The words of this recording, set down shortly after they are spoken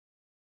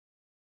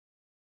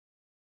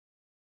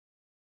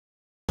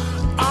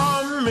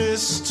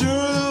Mr.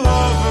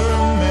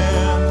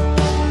 Loverman,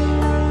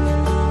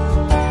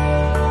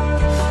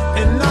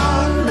 and I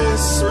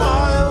miss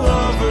my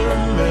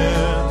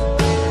Loverman.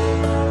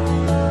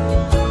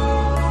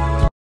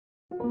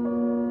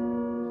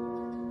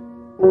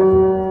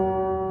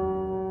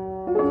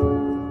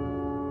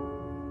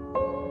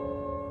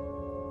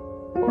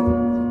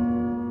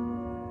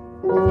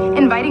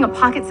 Inviting a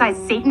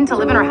pocket-sized Satan to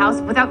live in our house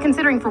without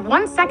considering for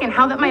 1 second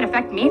how that might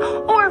affect me,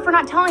 or for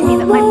not telling me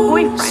that my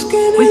boyfriend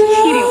was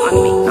cheating on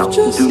me. Now,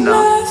 do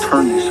not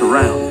turn this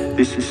around.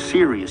 This is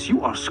serious.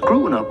 You are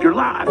screwing up your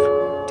life.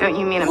 Don't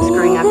you mean I'm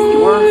screwing up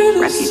your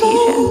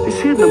reputation? This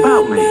isn't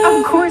about me.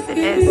 Of course it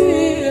is.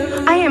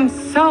 I am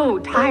so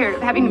tired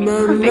of having to be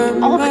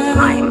perfect all the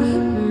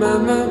time.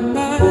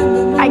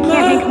 I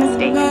can't make a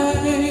mistake.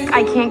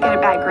 I can't get a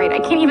bad grade. I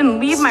can't even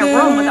leave my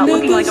room without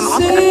looking like I'm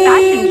off at a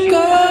fashion shoot.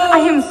 I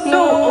am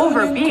so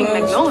over being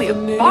Magnolia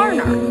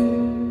Barner.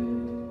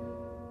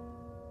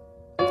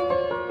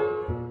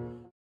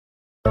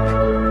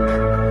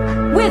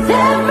 With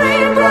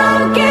every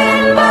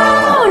broken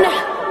bone,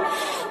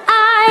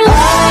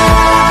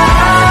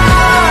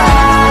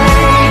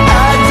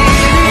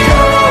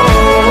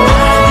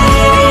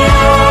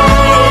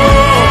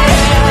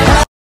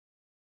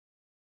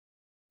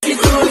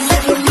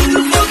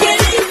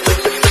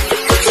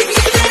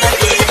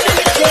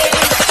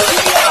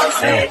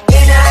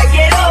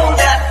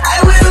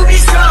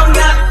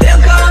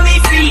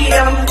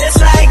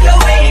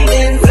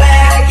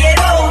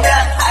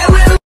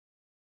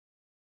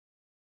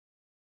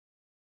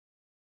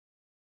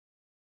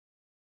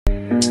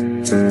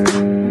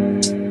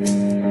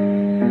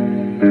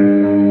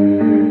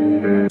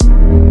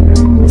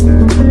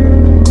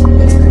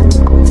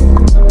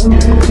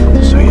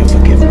 So you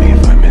forgive me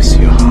if I miss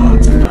your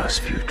heart the first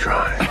few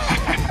tries?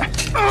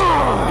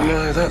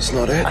 No, that's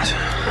not it.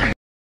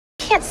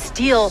 You can't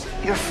steal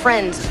your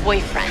friend's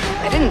boyfriend.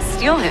 I didn't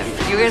steal him.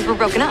 You guys were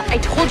broken up. I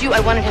told you I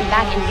wanted him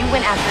back and you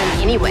went after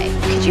him anyway.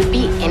 Could you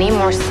be any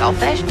more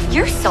selfish?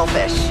 You're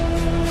selfish.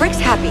 Rick's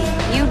happy.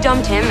 You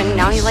dumped him and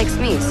now he likes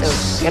me, so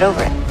get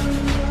over it.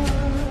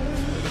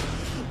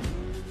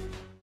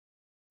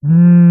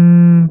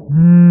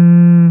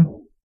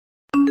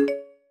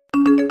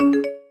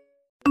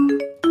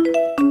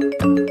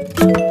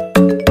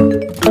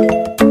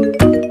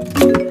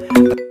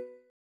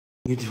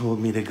 You told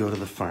me to go to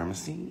the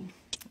pharmacy?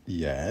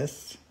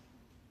 Yes.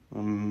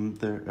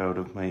 They're out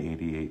of my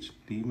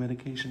ADHD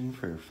medication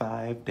for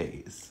 5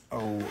 days.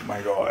 Oh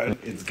my god.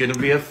 It's gonna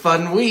be a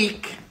fun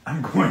week.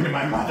 I'm going to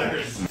my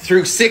mother's.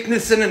 Through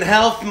sickness and in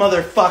health,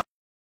 motherfucker.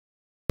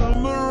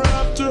 Summer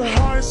after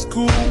high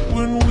school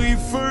when we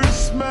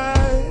first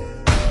met,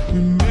 we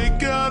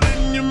make out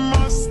in your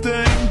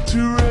Mustang to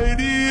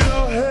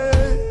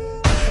Radiohead,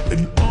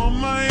 and on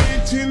my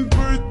 18th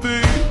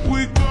birthday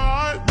we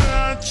got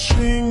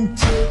matching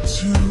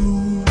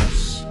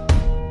tattoos.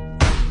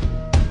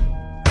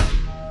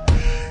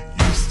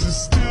 Used to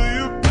steal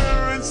your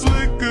parents'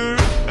 liquor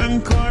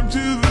and climb to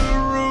the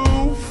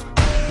roof,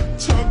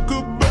 talk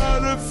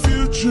about a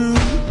future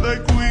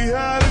like we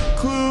had a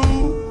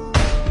clue.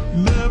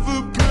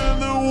 Never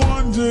planned that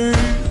one day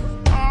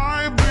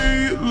I'd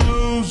be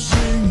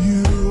losing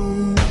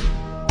you.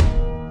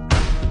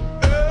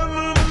 And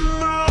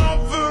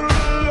another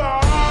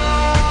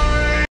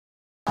lie.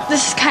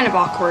 This is kind of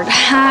awkward. I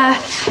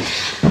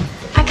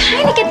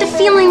kind of get the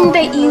feeling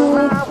that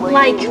you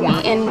like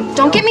me, and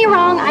don't get me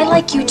wrong, I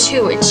like you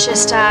too. It's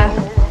just,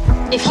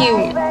 if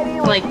you,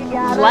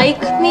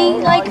 like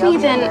me,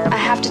 then I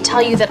have to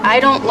tell you that I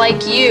don't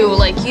like you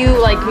like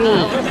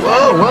me.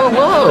 Whoa, whoa,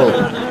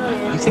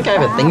 whoa! You think I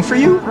have a thing for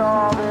you?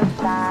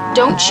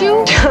 Don't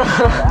you?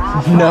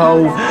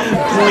 No,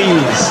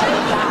 please.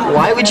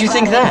 Why would you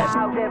think that?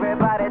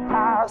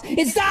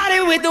 it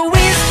started with a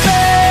whisper,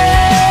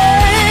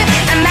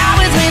 and that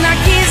was when I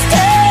kissed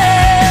her,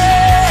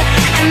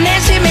 and then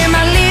she made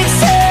my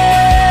lips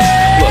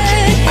hurt. Look,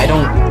 I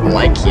don't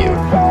like you.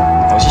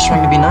 I was just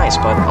trying to be nice,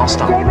 but I'll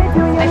stop.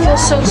 I feel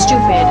so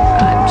stupid.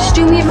 Just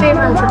do me a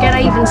favor and forget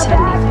I even said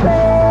anything.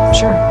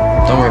 Sure,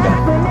 don't worry about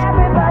it.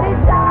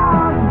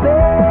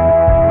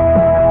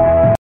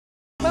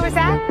 What was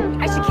that?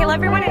 I should kill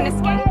everyone and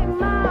escape?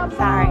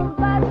 Sorry.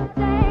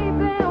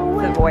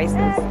 The voices.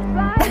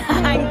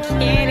 I'm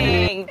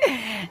kidding.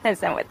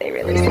 That's not what they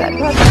really said. I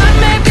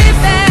may be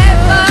bad,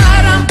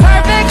 but I'm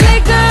perfectly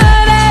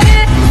good at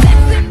it.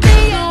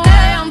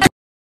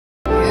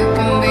 You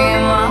can be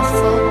my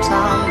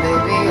full-time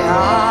baby,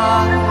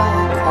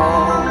 I'll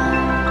call.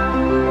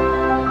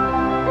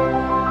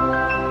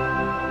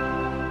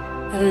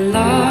 And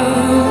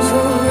love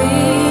will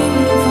ring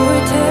for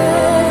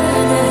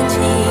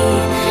eternity.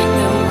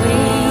 The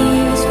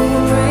waves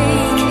will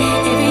break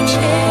every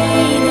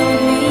chain on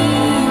me.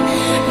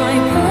 My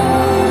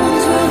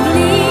bones will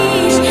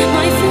bleach,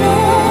 my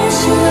flesh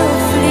will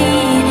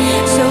flee.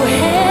 So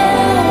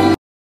help.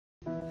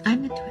 I'm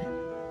a twin.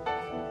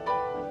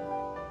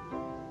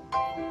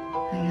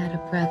 I had a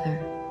brother.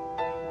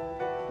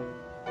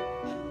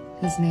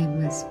 His name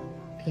was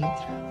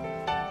Pietro.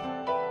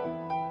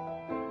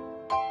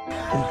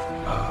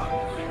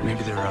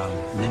 Maybe they're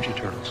Ninja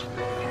Turtles.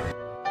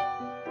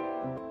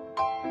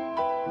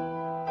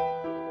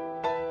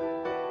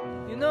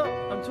 You know,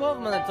 I'm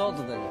 12 minutes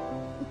older than you.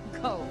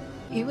 Go.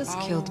 He was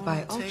killed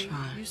by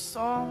Ultron.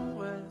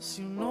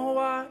 You know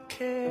I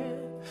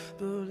care,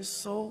 but it's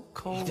so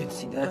cold. You didn't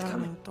see that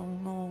coming. I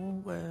don't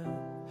know where.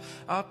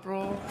 I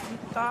brought you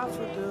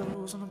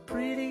daffodils on a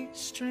pretty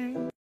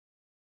string.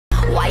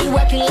 Why you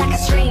acting like a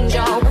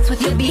stranger? What's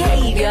with your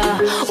behavior?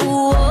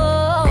 Ooh,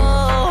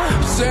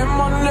 say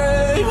my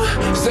name,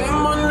 say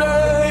my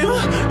name.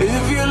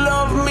 If you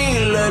love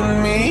me, let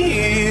me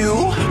hear you.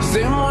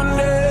 Say my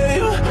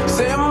name,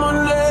 say my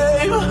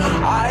name.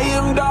 I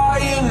am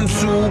dying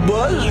to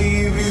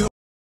believe you.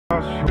 I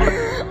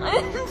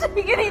didn't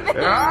take anything.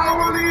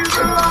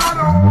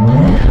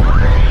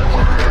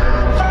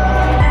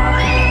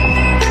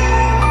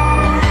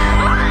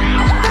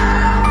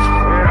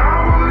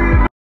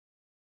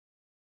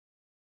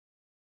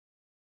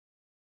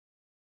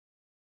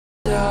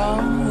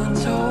 Someone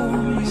told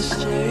me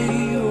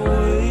stay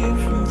away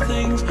from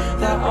things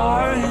that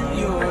aren't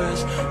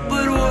yours.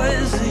 But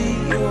was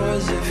it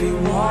yours if you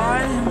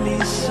wanted me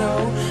so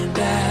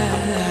bad?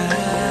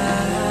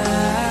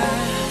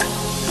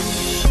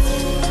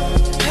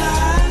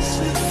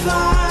 Pacify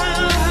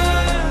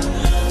her.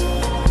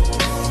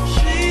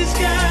 She's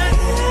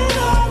getting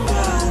on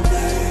my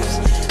nerves.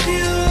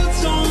 You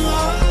don't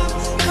love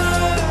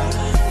her.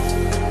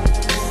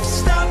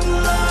 Stop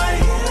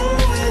lying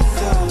with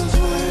those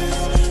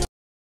words.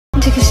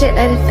 Took a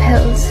shitload of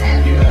pills.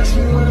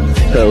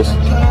 Pills?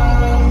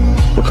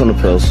 What kind of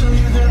pills?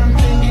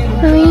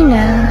 Oh, you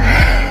know.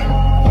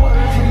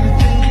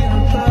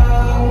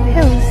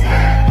 Pills.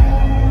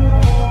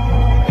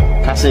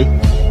 Cassie?